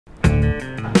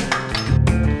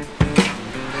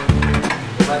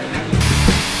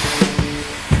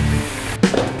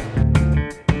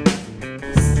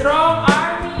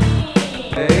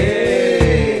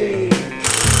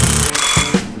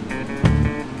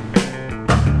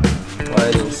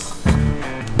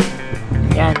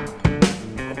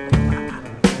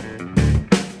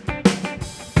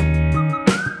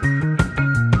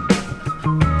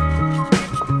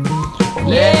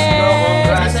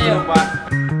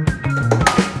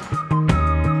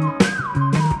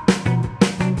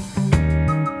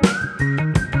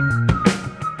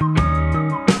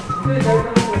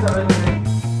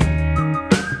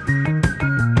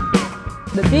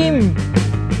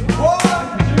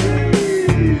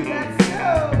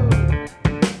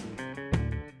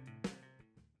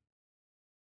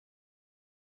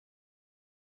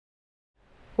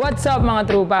What's up mga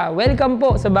trupa? Welcome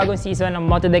po sa bagong season ng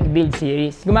Motodeck Build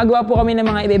Series. Gumagawa po kami ng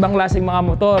mga iba-ibang klaseng mga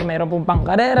motor. Mayroon pong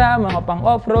pang-karera, mga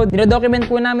pang-offroad. Dinodocument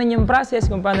po namin yung process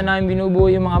kung paano namin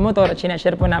binubuo yung mga motor at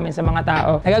sinashare po namin sa mga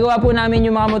tao. Nagagawa po namin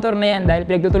yung mga motor na yan dahil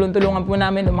pinagtutulong-tulungan po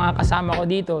namin yung mga kasama ko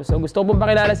dito. So gusto ko pong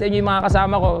pakilala sa inyo yung mga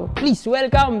kasama ko. Please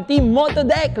welcome Team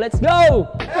Motodeck! Let's go!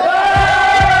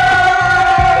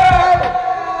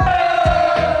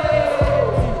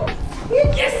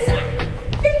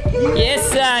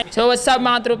 Yes, sir! So what's up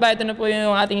mga trupa? Ito na po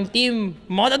yung ating team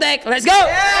Motodeck. Let's go!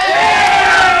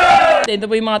 Yeah! Ito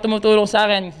po yung mga tumutulong sa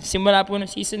akin. Simula po ng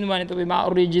season 1, ito po yung mga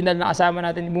original na kasama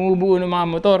natin. Bumubuo ng mga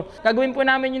motor. Gagawin po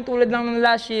namin yung tulad lang ng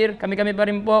last year. Kami-kami pa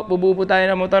rin po. Bubuo po tayo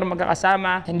ng motor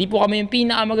magkakasama. Hindi po kami yung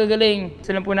pinaka magagaling.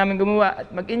 Gusto lang po namin gumawa at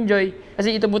mag-enjoy.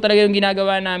 Kasi ito po talaga yung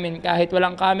ginagawa namin. Kahit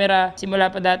walang camera. Simula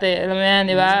pa dati. Alam mo yan,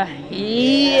 di ba?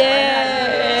 Yeah!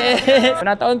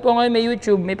 Nataon po ngayon may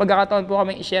YouTube. May pagkakataon po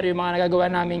kami i-share yung mga nagagawa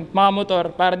namin mga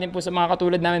motor para din po sa mga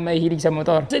katulad namin mahihilig sa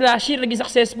motor. Kasi last year naging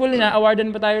successful na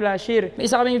awardan pa tayo last year. May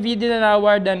isa kaming video na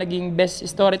na-award na naging best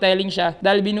storytelling siya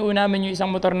dahil binuo namin yung isang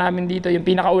motor namin dito, yung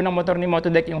pinakaunang motor ni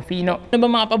Motodeck, yung Fino. Ano ba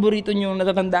mga paborito nyo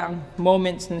natatandaang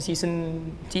moments ng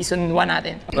season 1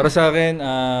 natin? Para sa akin,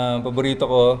 paborito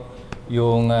ko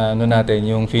yung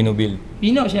yung Fino build.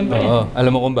 Fino, syempre. Oo,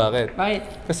 alam mo kung bakit?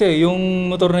 Bakit? Kasi yung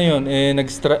motor na yun,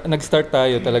 nag-start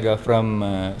tayo talaga from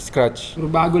scratch. Puro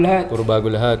bago lahat. Puro bago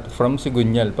lahat. From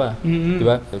Sigunyal pa.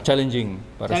 Diba? So, challenging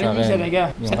para sa akin. Talaga.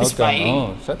 Yung Satisfying.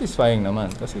 outcome, satisfying naman.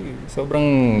 Kasi sobrang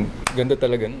ganda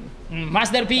talaga nun.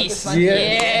 Masterpiece!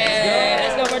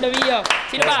 Yeah! Let's go for the video!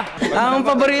 Sino pa? Ang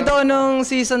paborito ko nung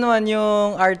season 1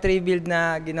 yung R3 build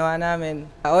na ginawa namin.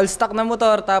 All stock na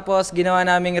motor tapos ginawa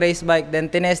naming race bike then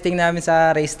tinesting namin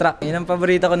sa racetrack. Yun ang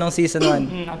paborito ko nung season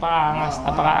 1. Napakaangas,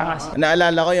 napakaangas.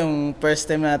 Naalala ko yung first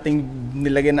time nating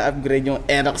nilagyan na upgrade yung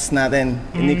Aerox natin.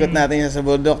 Inikot natin siya sa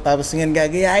bundok tapos ngayon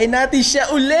gagayahin natin siya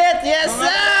ulit! Yes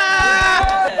sir!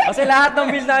 Kasi lahat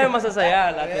ng build namin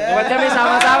masasaya. Lahat kami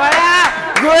sama-sama na!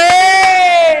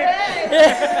 Great!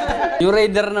 Yung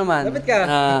Raider naman, Lapit ka.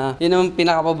 yun ang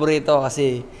pinaka-paborito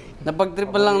kasi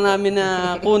napag-tripan lang namin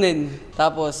na kunin.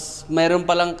 Tapos mayroon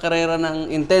palang karera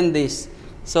ng in 10 days.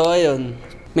 So ayun,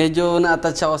 medyo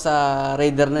na-attach ako sa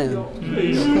Raider na yun.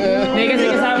 Hindi kasi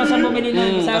kasama sa bumili na.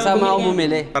 Kasama ako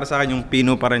bumili. Para sa akin yung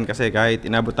Pino pa rin kasi kahit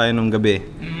inabot tayo nung gabi,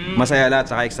 masaya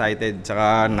lahat, saka excited,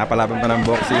 saka napalaban pa ng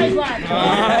boxing.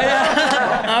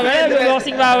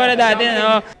 Boxing power na dati,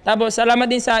 no? Tapos salamat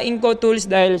din sa Inco Tools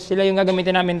dahil sila yung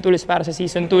gagamitin namin tools para sa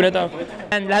season 2 na to.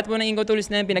 And lahat po ng Inco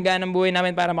Tools na yun, pinagaan ang buhay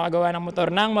namin para makagawa ng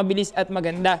motor ng mabilis at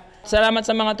maganda. Salamat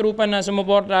sa mga trupa na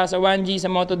sumuporta sa 1G, sa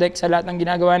Motodeck, sa lahat ng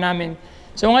ginagawa namin.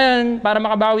 So ngayon, para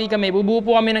makabawi kami, bubuo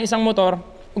po kami ng isang motor.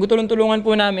 Magtulong-tulungan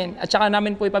po namin at saka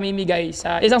namin po ipamimigay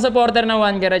sa isang supporter na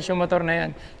Onegarage yung motor na yan.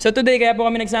 So today, kaya po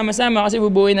kami nagsama-sama kasi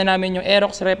bubuuin na namin yung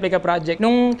Aerox Replica Project.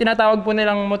 Nung tinatawag po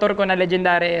nilang motor ko na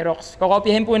legendary Aerox,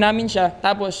 kokopyahin po namin siya,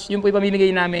 tapos yun po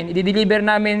ipamimigay namin. I-deliver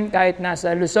namin kahit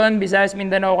nasa Luzon, Visayas,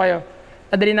 Mindanao kayo.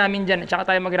 Dadali namin dyan at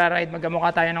saka tayo magra-ride,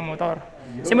 magkamukha tayo ng motor.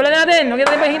 Simulan natin! Huwag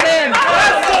natin pahintin!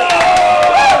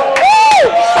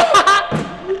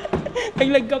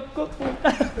 Naglagkap ko po.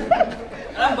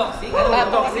 Unboxing?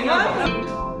 Unboxing mo?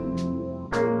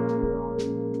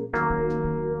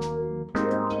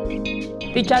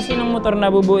 Ito yung chassis ng motor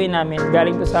na bubuuin namin.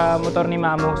 Galing to sa motor ni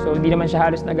Mamo. So hindi naman siya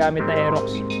halos nagamit na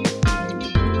Aerox.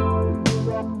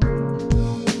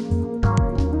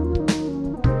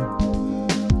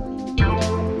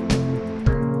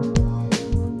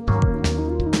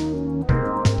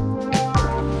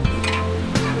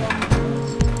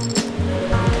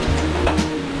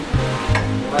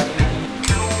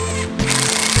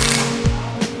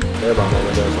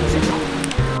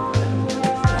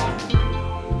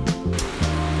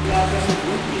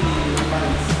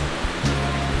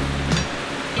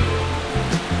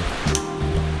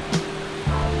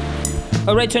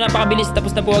 Alright, so napakabilis.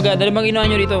 Tapos na po agad. Ano bang ginawa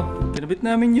nyo rito? Kinabit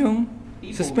namin yung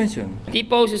suspension.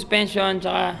 T-post, suspension,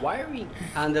 tsaka Wiring.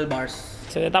 Handlebars.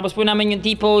 so tapos po namin yung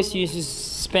T-post, yung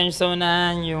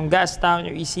suspensionan, yung gas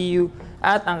tank, yung ECU,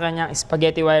 at ang kanyang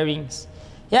spaghetti wirings.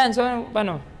 Yan, so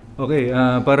paano? Okay,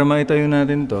 para maitayo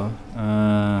natin to,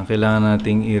 kailangan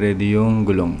nating i-ready yung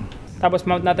gulong. Tapos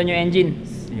mount natin yung engine.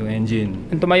 Yung engine.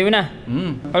 Yung tumayo na.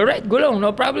 Alright, gulong,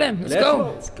 no problem. Let's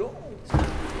go! Let's go!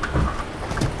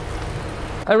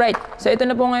 Alright, so ito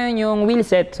na po ngayon yung wheel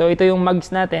set. So ito yung mugs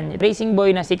natin. Racing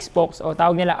Boy na 6 spokes o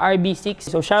tawag nila RB6.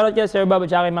 So shoutout kay Sir Bob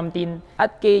at kay Ma'am Tin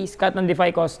at kay Scott ng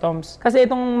Defy Customs. Kasi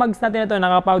itong mugs natin ito,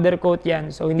 naka-powder coat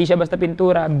yan. So hindi siya basta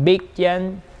pintura, baked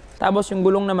yan. Tapos yung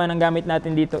gulong naman ang gamit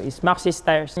natin dito is Maxxis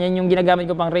tires. Yan yung ginagamit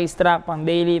ko pang racetrack, pang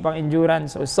daily, pang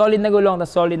endurance. So solid na gulong,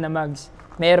 tapos solid na mugs.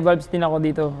 May air valves din ako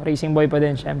dito. Racing boy pa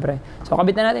din, syempre. So,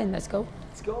 kabit na natin. Let's go.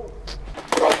 Let's go.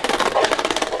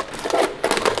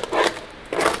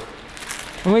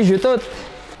 May jutot.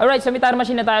 Alright, sa guitar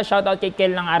machine na tayo. Shoutout kay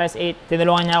Kel ng RS8.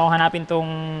 Tinulungan niya ako hanapin tong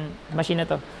machine na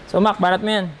to. So, Mac, barat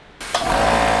mo yan.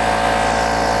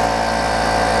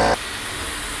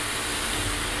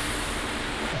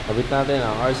 Kabit natin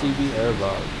ang RCB air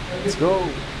valve. Let's go!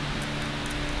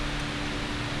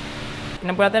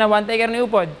 Tignan po natin ang one taker ni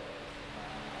Upod.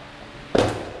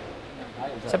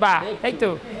 Isa pa. Take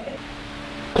two.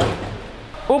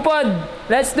 Upod!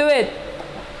 Let's do it!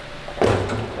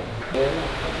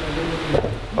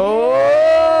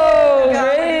 Oh!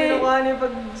 Great! Kinukuha niya yung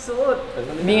pagsuot.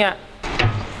 Hindi nga.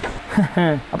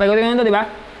 Papaikotin ko nito, di ba?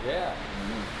 Yeah!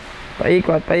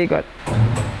 Paikot, paikot.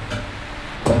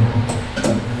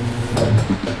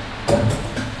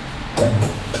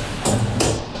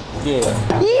 Yeah!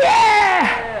 Yeah!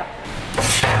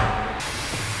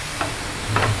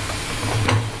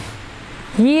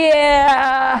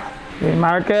 Yeah! Yung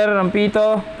marker,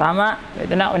 rampito. Tama.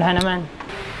 Ito na, unahan naman.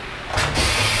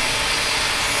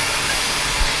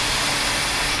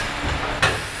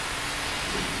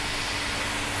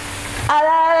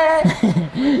 Alay!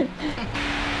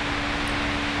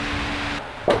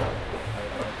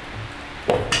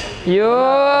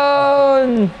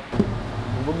 Yun!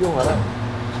 Hubog yung harap.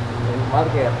 Yung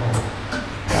marker.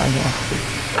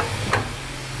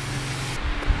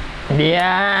 Hindi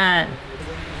yan.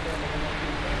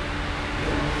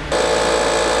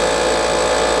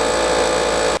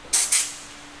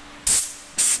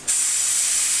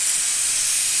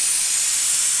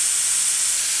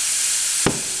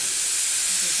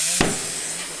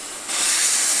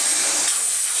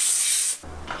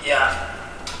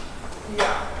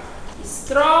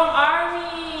 Strong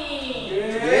Army!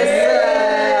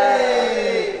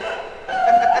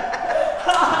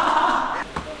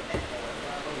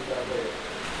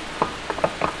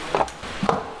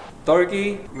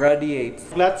 Torque radiates.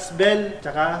 Clutch bell,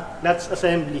 tsaka clutch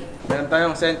assembly. Meron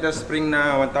tayong center spring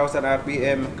na 1000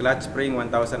 RPM, clutch spring 1000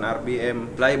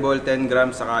 RPM, fly ball 10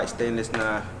 grams, saka stainless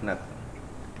na nut.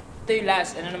 Ito yung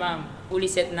last, ano naman, fully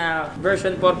set na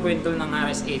version 4.2 ng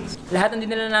RS8. Lahat ng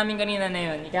dinala namin kanina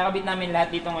na yun, ikakabit namin lahat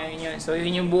dito ngayon yun. So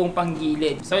yun yung buong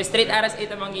panggilid. So straight RS8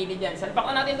 ang panggilid yan. Salpak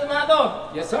na natin ito mga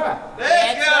to! Yes, sir!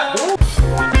 Let's go!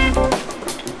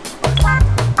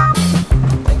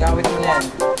 Nagkawit mo yan.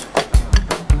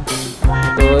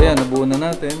 So ayan, nabuo na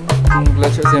natin. Yung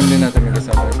clutch assembly natin may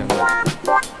kasama na siyang clutch.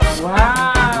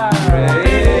 Wow!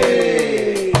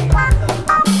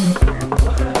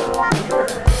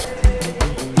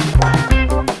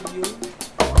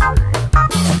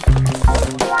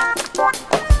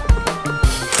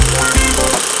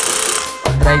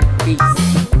 Drive piece.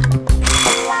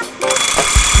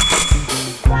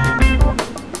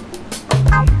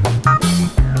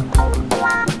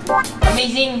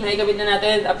 Amazing! Naikabit na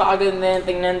natin. Apakaganda yan.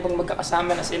 Tingnan kung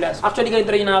magkakasama na sila. Actually, ganito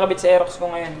rin yung nakakabit sa Aerox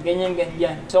ko ngayon. Ganyan,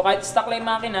 ganyan. So, kahit stock lang yung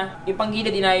makina, yung panggilid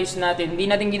inayos natin. Hindi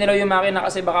natin ginalaw yung makina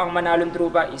kasi baka ang manalong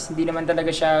trupa is hindi naman talaga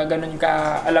siya ganun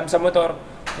ka-alam sa motor.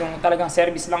 Yung talagang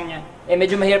service lang niya. Eh,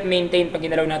 medyo mahirap maintain pag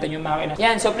ginalaw natin yung makina.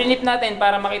 Yan, so prinip natin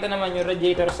para makita naman yung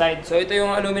radiator side. So, ito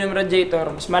yung aluminum radiator.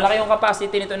 Mas malaki yung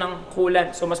capacity nito ng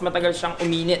coolant. So, mas matagal siyang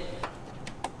uminit.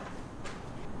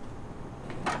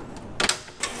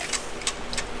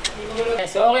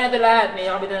 So okay na ito lahat. May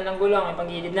kabit na ng gulong, may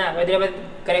panggilid na. Pwede na ba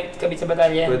kabit sa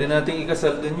batalya? Pwede nating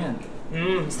ikasal din yan.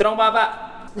 Strong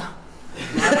papa.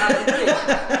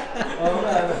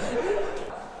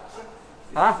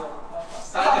 Ha?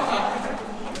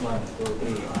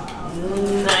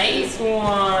 Nice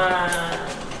one!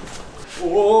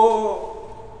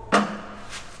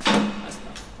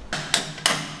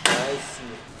 Nice.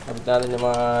 Kabit natin yung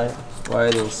mga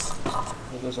wirings.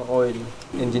 Ito sa coil.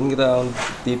 Engine ground,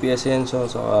 TPS sensor,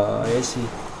 saka ISC.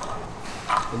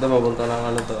 Ito mabunta ng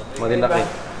ano to, marilaki.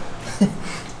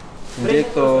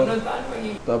 Injector,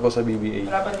 tapos sa BBA.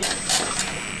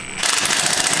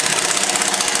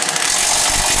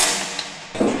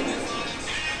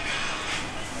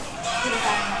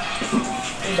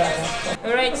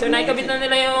 Alright, so naikabit na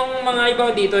nila yung mga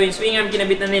ibaw dito, yung swing arm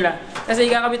kinabit na nila. Kasi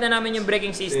ikakabit na namin yung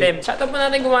braking system. Shoutout pa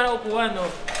natin gumawa ng upuan, no?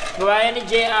 Gawa yan ni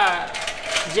JR.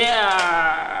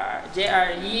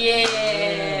 JR,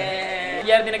 yeah!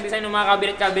 JR din nag-design ng mga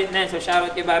cabinet na yan. So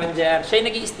shoutout kay Baron JR. Siya yung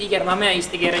nag-i-sticker. Mamaya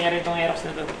i-sticker niya rin itong Aerox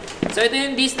na to. So ito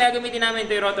yung disc na gamitin namin.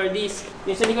 Ito yung rotor disc.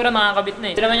 Yung sa likuran nakakabit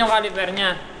na eh. Ito naman yung caliper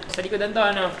niya. Sa likodan to,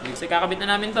 ano? So kakabit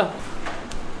na namin to.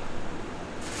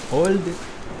 Hold it.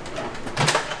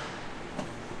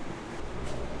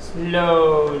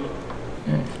 Slowly.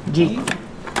 G.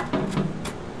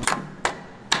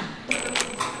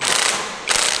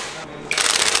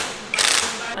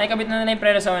 nakikabit na yung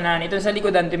preno sa unahan. Ito sa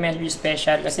likodan, ito medyo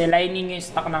special kasi lining yung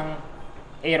stock ng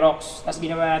Aerox. Tapos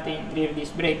ginawa natin rear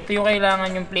disc brake. Ito yung kailangan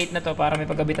yung plate na to para may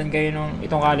pagkabitan kayo ng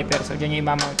itong caliper. So dyan yung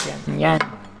imamount yan. Yan.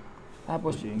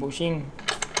 Tapos bushing.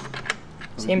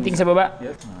 Same thing sa baba.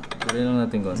 Yes. Pwede lang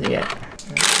natin konti. Sige.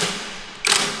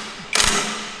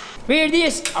 Rear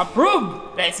disc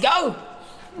approved! Let's go!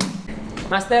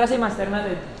 Master kasi master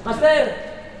natin. Master!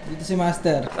 Dito si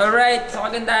Master. Alright, so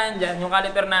kagandahan dyan, yung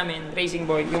caliper namin, Racing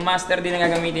Boy, yung master din na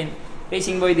gagamitin.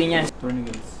 Racing Boy din yan.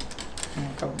 Tourniquets.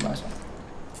 Kababaso.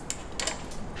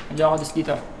 Medyo ako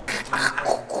dito.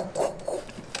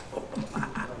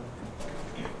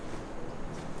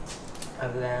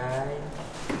 Alright.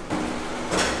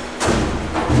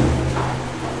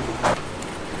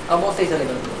 Ako stay sa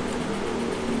likod.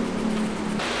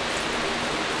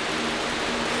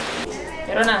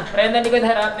 Meron na, meron na likod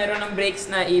harap, meron ng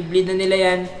brakes na i-bleed na nila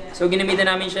yan. So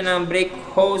ginamitan namin siya ng brake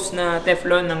hose na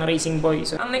Teflon ng Racing Boy.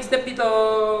 So ang next step dito,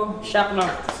 shock no?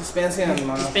 Suspension,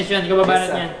 mga... Suspension, kababa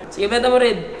natin yan. Sige, beta mo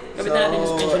rin. Kabit na natin yung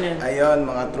suspension yan. Ayun,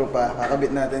 mga tropa.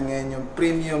 Kakabit natin ngayon yung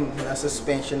premium na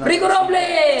suspension ng... Rico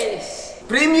Robles!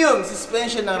 Premium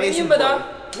suspension ng Racing Premium ba Boy.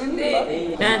 to? Hindi.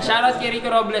 Yan, shoutout kay Rico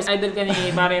Robles. Idol ka ni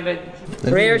Marin Red.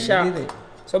 Rear shock.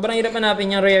 Sobrang hirap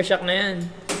hanapin yung rear shock na yan.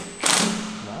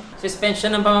 Suspension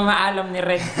ng pamamaalam ni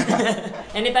Red.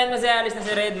 Anytime na siya alis na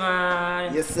si Red,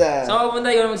 Yes, sir. Saan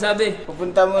pupunta? Yun ang magsabi.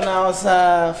 Pupunta muna ako sa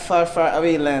far, far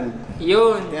away land.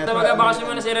 Yun. Ito magkabakasyon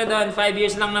muna si Red doon. 5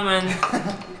 years lang naman.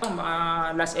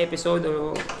 Last episode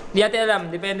o... Di natin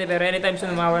alam. Depende. Pero anytime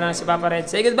soon, mawala na si Papa Red.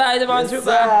 Say goodbye to mga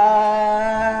tropa.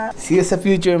 See you sa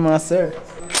future, mga sir.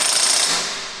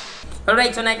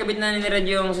 Alright, so nakikabit na ni Red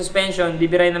yung suspension.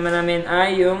 Bibiray naman namin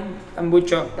ay yung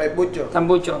tambucho.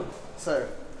 Tambucho.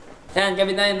 Sir. Yan,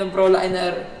 kabit na itong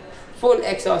ProLiner full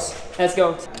exhaust. Let's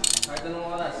go. Kahit anong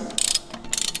oras.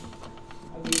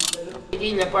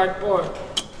 Pigila, part 4.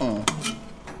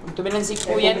 Kung tumilansik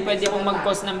po yan, pwede pong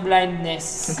mag-cause ng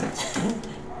blindness.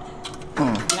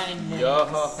 Blindness.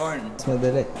 horn. Mas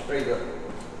madali.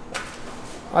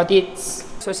 O, tits.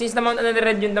 So, since na-mount na ni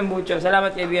Red yung tambucho,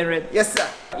 salamat kay BN Red. Yes, sir.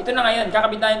 Ito na ngayon,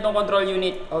 kakabit tayo itong control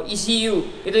unit o ECU.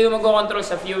 Ito yung mag-control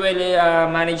sa fuel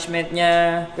management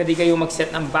niya. Pwede kayo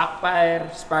mag-set ng backfire,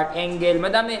 spark angle,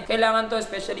 madami. Kailangan to,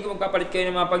 especially kung magpapalit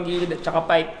kayo ng mga panggilid at saka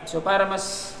pipe. So para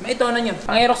mas maitonan nyo.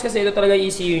 Ang Aerox kasi ito talaga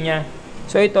yung ECU niya.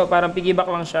 So ito, parang piggyback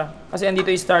lang siya. Kasi andito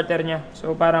yung starter niya.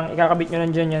 So parang ikakabit nyo lang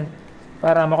dyan yan.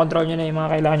 Para makontrol nyo na yung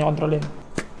mga kailangan nyo kontrolin.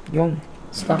 Yun.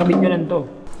 So kakabit nyo lang to.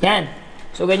 Yan.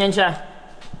 So ganyan siya.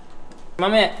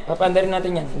 Mamaya, papanda rin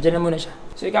natin yan. Diyan na muna siya.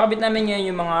 So, ikakabit namin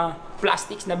ngayon yung mga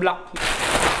plastics na block.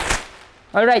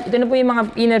 Alright, ito na po yung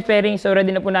mga inner fairings. So, ready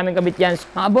na po namin kabit yan.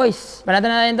 Mga boys, panatan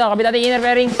na natin ito. Kabit natin yung inner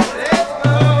fairings.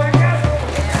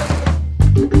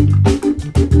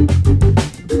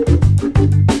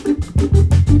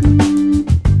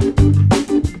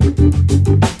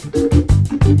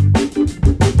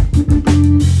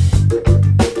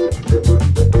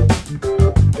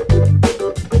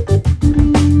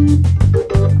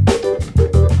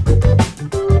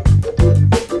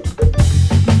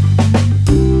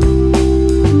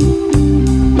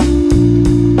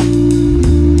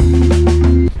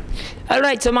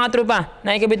 Alright, so mga trupa,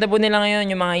 nakikabit na po nila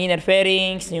ngayon yung mga inner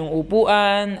fairings, yung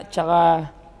upuan, at saka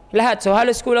lahat. So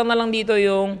halos kulang na lang dito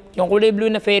yung kulay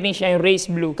blue na fairings siya, yung race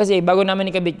blue. Kasi bago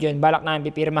namin ikabit yun, balak namin,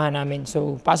 pipirmahan namin.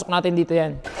 So pasok natin dito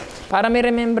yan. Para may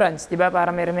remembrance, di ba?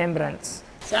 Para may remembrance.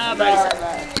 Sabay,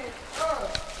 sabay.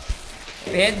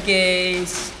 Head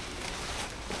case.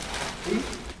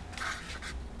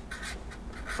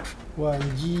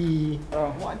 1G.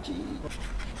 Oh, 1G.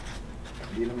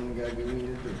 Hindi naman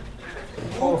gagawin ito.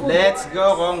 Let's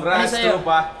go, congrats, Ano sa'yo?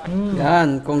 tropa. Yan,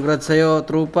 congrats sa'yo,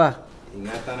 trupa.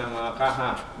 Ingatan ng mga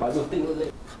kaha. Balutin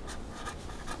ulit.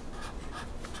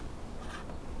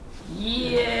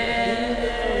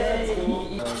 Yeah!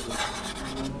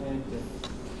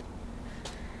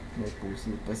 May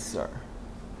pusi pa, sir.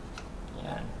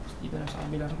 Yan. Dito na sa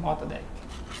kabilang Motodeck.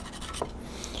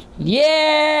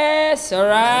 Yes!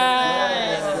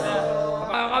 Alright!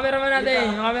 Kameraman natin!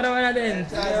 Kameraman natin!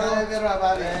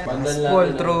 Gospel,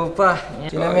 tropa.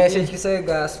 Sina-message ko sa'yo,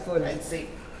 gospel.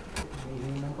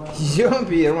 Yung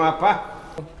pirma pa.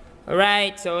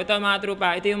 Alright, so ito mga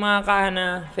trupa. Ito yung mga kaha na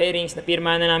fairings na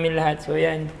pirma na namin lahat. So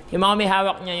yan. Yung mga may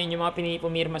hawak niya, yun yung mga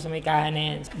pinipumirma sa may kaha na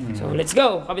yan. So let's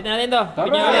go! Kapit na natin to! Kapit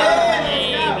nyo ulit!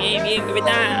 Game! Kapit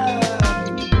na!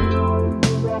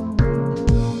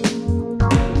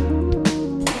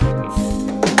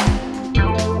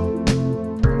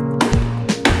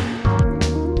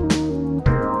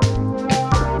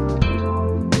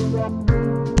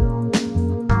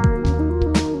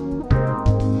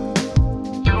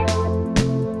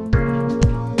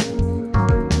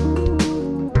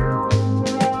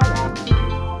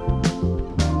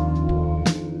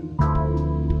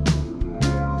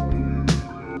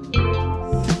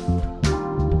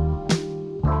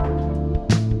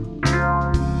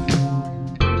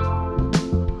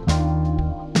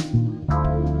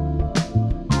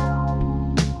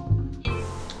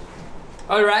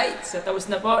 Alright, so tapos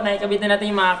na po. Nakikabit na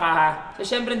natin yung mga kaha. So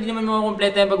syempre hindi naman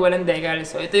makukumpleto yan pag walang decal.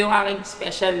 So ito yung aking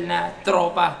special na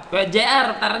tropa. Kuya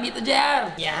JR, tara dito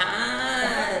JR!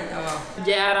 Yan!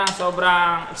 JR ang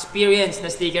sobrang experienced na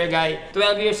sticker guy.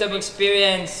 12 years of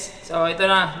experience. So ito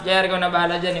na, JR, ikaw na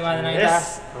bahala dyan. Iwanan na kita.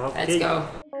 Yes. Okay. Let's go.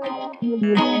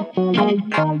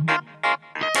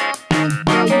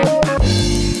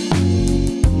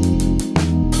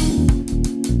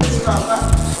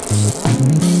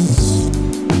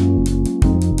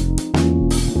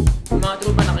 Mga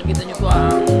tropa, nakikita nyo po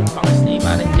ang bangas ni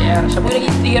Parang JR. Siya po yung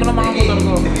naging sticker ng mga motor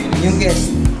ko. Yung guest.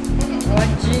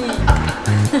 OG!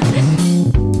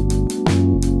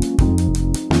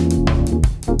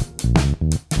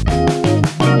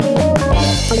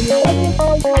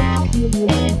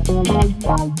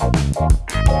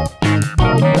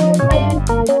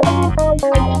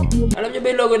 Alam nyo ba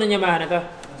yung logo ng Yamaha na to?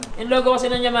 Yung logo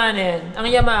kasi ng Yamaha na yan, ang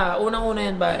Yamaha, unang-una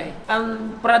yan pare.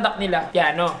 Ang product nila,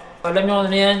 piano. Alam nyo kung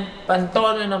ano yan?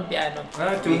 Pantono ng piano.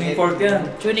 Tuning fork yan.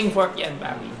 Tuning fork yan,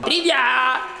 pare. Trivia!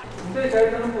 Hindi,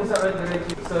 kahit anong po sa akin,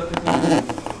 diretso sa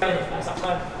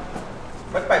Nasakman.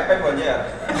 Ba't 5-5 mo, JR?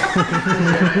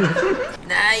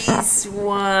 Nice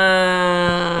one!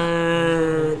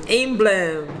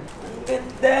 Emblem! Ang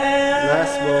ganda!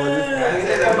 Last ball. Kasi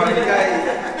sa ibigay.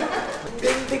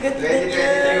 Ganda-ganda 2023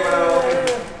 niya! wala ako.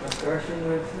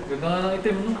 Ganda nga ng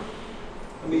itim, no?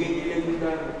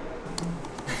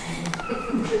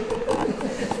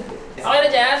 Okay na,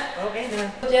 JR? Okay na.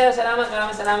 JR, salamat.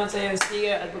 Maraming salamat sa iyo,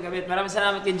 sticker at pagkabit. Maraming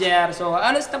salamat kay JR. So,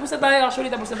 alas, tapos na tayo.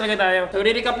 Actually, tapos na talaga tayo. So,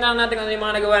 re-recap na lang natin kung ano yung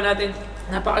mga nagawa natin.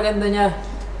 Napakaganda niya.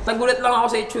 Nagulat lang ako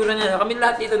sa itsura niya. Kami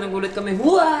lahat dito, nagulat kami.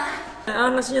 Wah!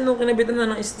 Anas niya nung kinabitan na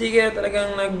ng sticker,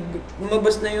 talagang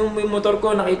lumabas na yung motor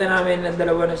ko. Nakita namin na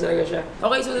dalawa na talaga siya.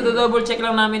 Okay, so double check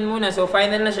lang namin muna. So,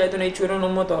 final na siya. Ito na yung itsura ng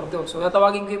motor. So,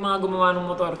 tatawagin ko yung mga gumawa ng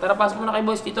motor. Tara, pasok muna kay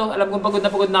boss dito. Alam kong pagod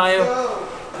na kayo.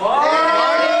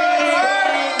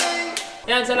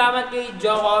 Yan, salamat kay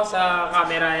Joko sa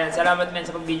camera. Yan, salamat men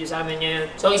sa pag-video sa amin ngayon.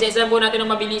 So, isa-isa po natin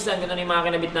ng mabilisan kung ano yung mga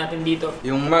kinabit natin dito.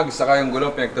 Yung mag, saka yung gulo,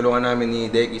 pinagtulungan namin ni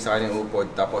Decky sa kanyang upod.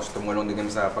 Tapos tumulong din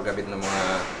kami sa pagkabit ng mga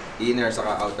inner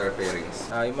saka outer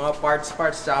fairings. Yung mga parts,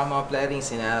 tsaka mga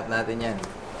flarings, hinahanap natin yan.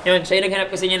 Yun, siya yung naghanap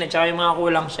kasi niyan at saka yung mga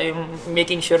kulang, siya yung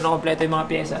making sure na kompleto yung mga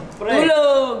pyesa.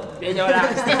 Tulog! Medyo wala,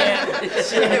 sticker.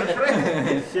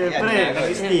 Siyempre,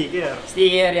 nag-sticker.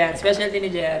 Sticker yan, specialty ni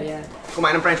JR yan.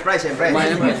 Kumain ng french fries, siyempre.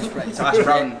 Kumain ng french fries. Saka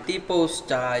brown.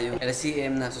 T-post, tsaka yung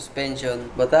LCM na suspension,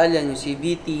 batalya, yung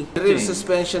CVT. Rear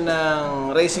suspension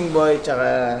ng Racing Boy,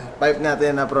 tsaka pipe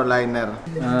natin na Proliner.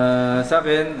 Sa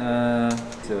akin,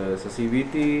 sa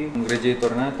CVT, yung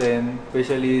radiator natin,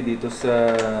 especially dito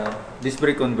sa disc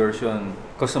brake conversion,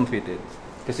 custom fitted.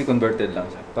 Kasi converted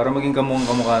lang siya. Para maging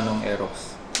kamukha ng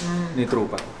Aerox ni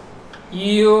Trupa.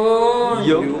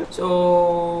 Yun! So,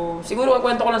 siguro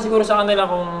kwento ko lang siguro sa kanila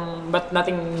kung ba't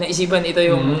nating naisipan ito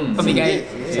yung pamigay.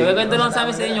 So, kwento lang sa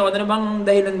amin sa inyo kung ano bang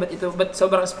dahilan ba't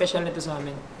sobrang special nito sa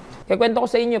amin. Kaya kwento ko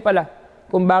sa inyo pala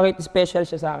kung bakit special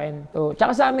siya sa akin. So,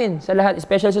 tsaka sa amin, sa lahat,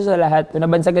 special siya sa lahat. Kung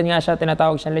nabansagan nga siya,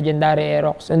 tinatawag siyang legendary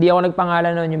Aerox. So, hindi ako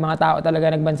nagpangalan nun, yung mga tao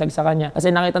talaga nagbansag sa kanya. Kasi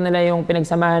nakita nila yung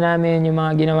pinagsamahan namin, yung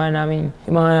mga ginawa namin.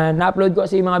 Yung mga na-upload ko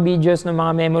kasi yung mga videos ng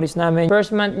mga memories namin.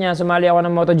 First month niya, sumali ako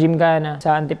ng Moto Gymkhana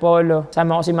sa Antipolo.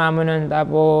 Sama ko si Mamo nun.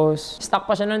 Tapos,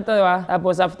 stock pa siya nun to,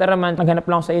 Tapos, after a month, naghanap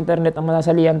lang ako sa internet ang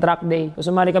masasalihan track day.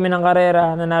 So, sumali kami ng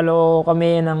karera. Nanalo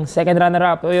kami ng second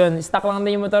runner-up. So, yun, stock lang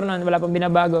din yung motor nun. Wala pang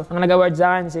binabago. Ang nag-award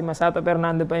sa akin, si Masato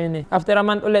Fernando pa yun After a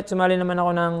month ulit, sumali naman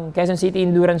ako ng Quezon City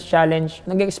Endurance Challenge.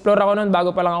 Nag-explore ako nun, bago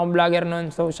pa lang akong vlogger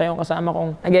nun. So siya yung kasama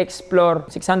kong nag-explore.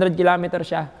 600 km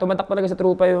siya. Tumatak talaga sa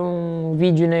trupa yung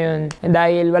video na yun. And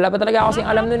dahil wala pa talaga ako kasing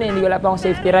alam nun hindi wala pa akong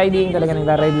safety riding. Talaga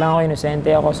nagra-ride lang ako,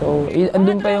 inosente ako. So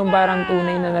andun pa yung parang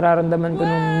tunay na nararamdaman ko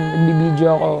nung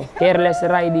nagbibideo ako. Careless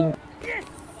riding.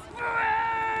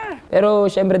 Pero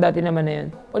syempre dati naman na yun.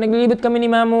 Pag naglilibot kami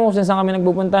ni Mamu, kung saan kami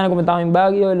nagpupunta kami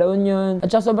Baguio, La Union. At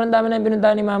saka sobrang dami na yung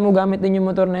pinuntahan ni Mamu, gamit din yung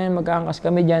motor na yun, magkaangkas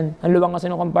kami dyan. Ang luwang kasi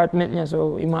ng compartment niya,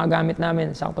 so yung mga gamit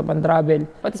namin, sakto pang travel.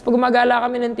 Patis pag gumagala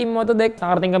kami ng Team Motodeck,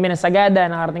 nakarating kami ng Sagada,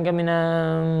 nakarating kami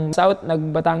ng South,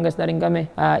 nagbatangas na rin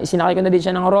kami. Isinakay ko na din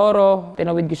siya ng Roro,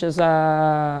 tinawid ko siya sa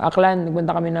Aklan,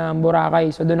 nagpunta kami ng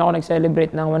Boracay. So doon ako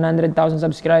nag-celebrate ng 100,000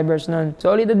 subscribers noon.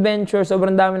 Solid adventure,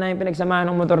 sobrang dami na yung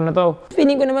pinagsamahan ng motor na to.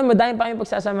 Feeling ko naman madami pa kami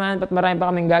pagsasamahan at marami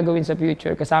pa kaming gagawin sa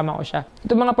future. Kasama ko siya.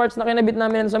 Itong mga parts na kinabit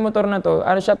namin sa motor na to,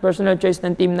 ano siya, personal choice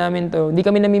ng team namin to. Hindi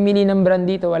kami namimili ng brand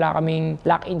dito. Wala kaming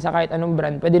lock-in sa kahit anong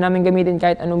brand. Pwede namin gamitin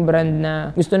kahit anong brand na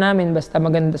gusto namin basta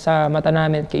maganda sa mata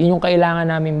namin. Yun yung kailangan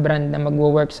namin brand na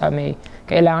magwo-work sa may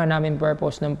kailangan namin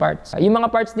purpose ng parts. Yung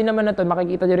mga parts din naman na to,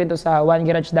 makikita nyo rin to sa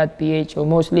Onegarage.ph o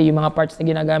mostly yung mga parts na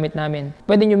ginagamit namin.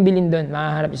 Pwede nyo bilhin doon,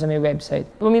 makahanap nyo sa may website.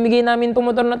 Pamimigay namin itong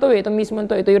motor na to itong mismo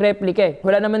to, ito yung replica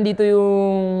Wala naman dito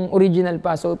yung original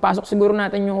pa. So pasok siguro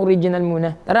natin yung original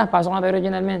muna. Tara, pasok natin yung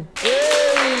original, men.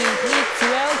 Hey! Please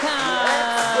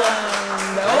welcome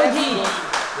the OG!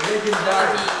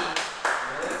 Legendary!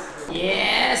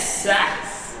 Yes!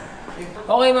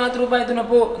 Okay mga trupa, ito na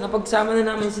po. Napagsama na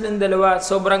namin silang dalawa.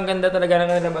 Sobrang ganda talaga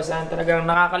ng nalabasan. Talagang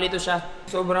nakakalito siya.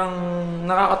 Sobrang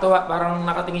nakakatuwa. Parang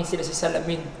nakatingin sila sa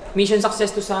salamin. Mission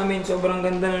success to sa amin. Sobrang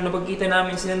ganda na napagkita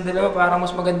namin silang dalawa. Parang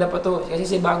mas maganda pa to.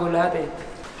 Kasi bago lahat eh.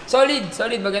 Solid!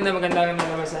 Solid! Maganda ang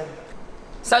nalabasan.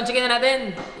 Soundcheckin na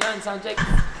natin. Yan, soundcheck.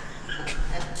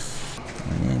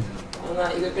 Ano nga,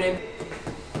 ikot ko na yung...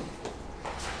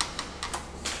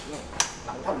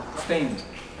 Stain.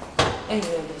 Eh,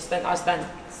 stand.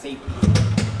 Safe.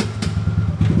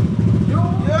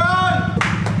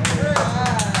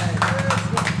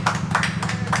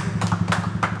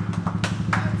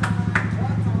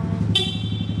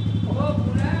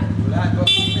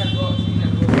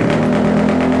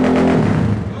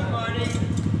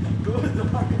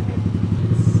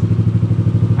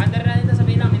 Under na dito,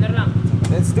 sabihin lang, minor lang.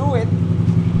 Let's do it!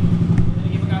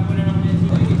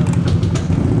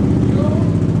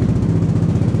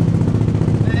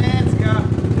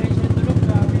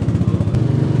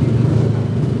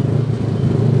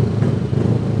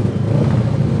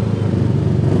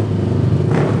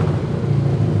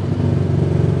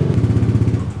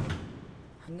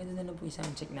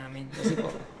 Isang check namin. Kasi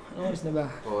po, ano oras na ba?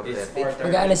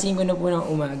 Mag-aalas 5 na po ng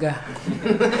umaga.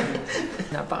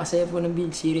 Napakasaya po ng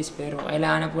build series pero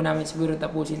kailangan na po namin siguro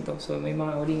tapusin to. So may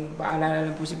mga huling paalala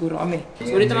lang po siguro kami.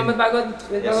 Sulit naman magpagod.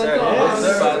 Yes sir,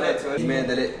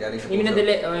 Hindi mo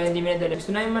nadali.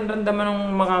 Gusto namin manramdaman ng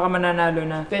makakamananalo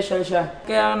na special siya.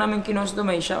 Kaya namin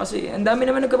kinustomize siya kasi ang dami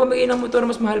naman nagkapamigay ng motor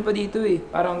mas mahal pa dito eh.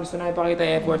 Parang gusto namin pakita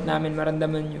effort namin,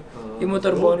 maramdaman nyo. Yung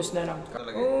motor bonus na lang.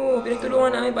 Oo,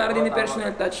 pinagtulungan namin para din may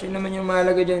personal touch. Yun naman yung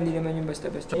mahalaga dyan, hindi naman yung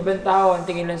basta-basta. Ibang tao, ang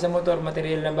tingin lang sa motor,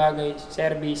 material na bagay,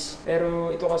 service. Pero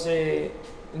ito kasi,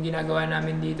 yung ginagawa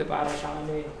namin dito para siyang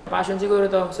ano eh. Passion siguro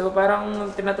to. So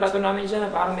parang tinatrato namin siya na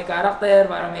parang may karakter,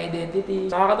 parang may identity.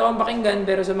 Nakakatawang pakinggan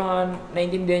pero sa mga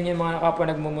naintindihan niyo yung mga kapwa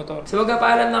nagmumotor. So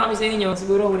magpapaalam na kami sa inyo,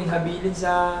 siguro huling habilin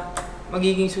sa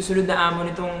magiging susunod na amo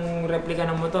nitong replika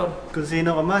ng motor. Kung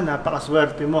sino ka man,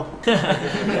 napakaswerte mo.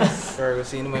 Sir, kung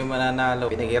sino may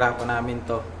mananalo, pinaghirapan namin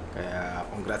to. Kaya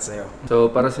congrats sa'yo. So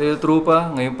para sa'yo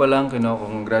trupa, ngayon pa lang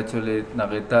congratulate na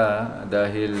kita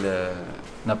dahil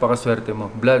napakaswerte mo.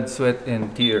 Blood, sweat,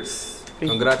 and tears.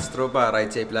 Congrats tropa,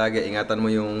 ride safe lagi. Ingatan mo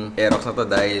yung Aerox na to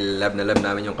dahil love na love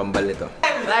namin yung kambal nito.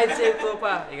 Ride safe to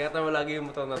pa. Ingatan mo lagi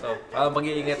yung motor na to. Para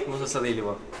mag-iingat mo sa sarili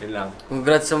mo. Yun lang.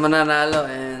 Congrats sa mananalo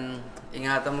and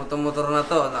ingatan mo itong motor na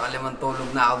to. Nakalimang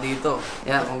tulog na ako dito.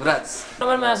 Yeah, congrats.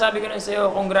 Ano naman masasabi ko lang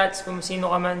sa'yo, congrats kung sino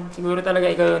ka man. Siguro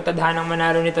talaga ikaw yung tadhanang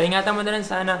manalo nito. Ingatan mo na lang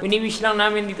sana. Wini-wish lang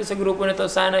namin dito sa grupo na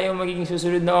to, sana yung magiging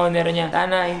susunod na owner niya.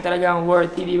 Sana yung talagang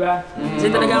worthy, di ba?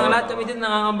 Kasi talagang lahat kami dito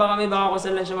nangangamba kami, baka kung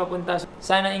saan lang siya mapunta.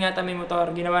 Sana ingatan mo yung motor.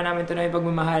 Ginawa namin ito na yung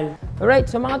pagmamahal.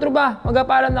 Alright, so mga trupa,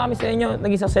 magpapaalam na kami sa inyo.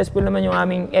 Naging successful naman yung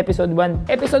aming episode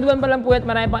 1. Episode 1 pa lang po at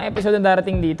marami pang episode na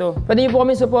darating dito. Pwede niyo po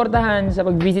kami suportahan sa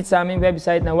pag-visit sa aming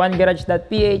website na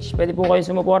Onegarage.ph. Pwede po kayo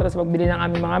sumuporta sa pagbili ng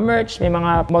aming mga merch. May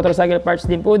mga motorcycle parts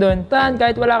din po doon.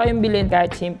 Kahit wala kayong bilhin,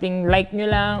 kahit simpleng like nyo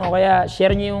lang o kaya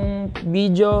share nyo yung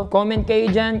video, comment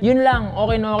kayo dyan. Yun lang,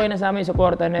 okay na sa aming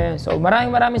suporta na yun. So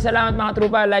maraming salamat mga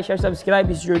trupa. Like, share, subscribe.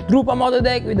 This is your Trupa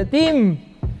Motodeck with the team.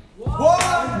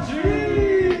 1G!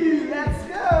 Let's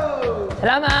go!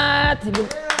 Salamat!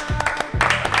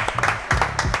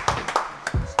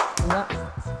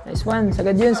 Nice one.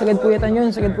 Sagad yun. Sagad puyatan yun.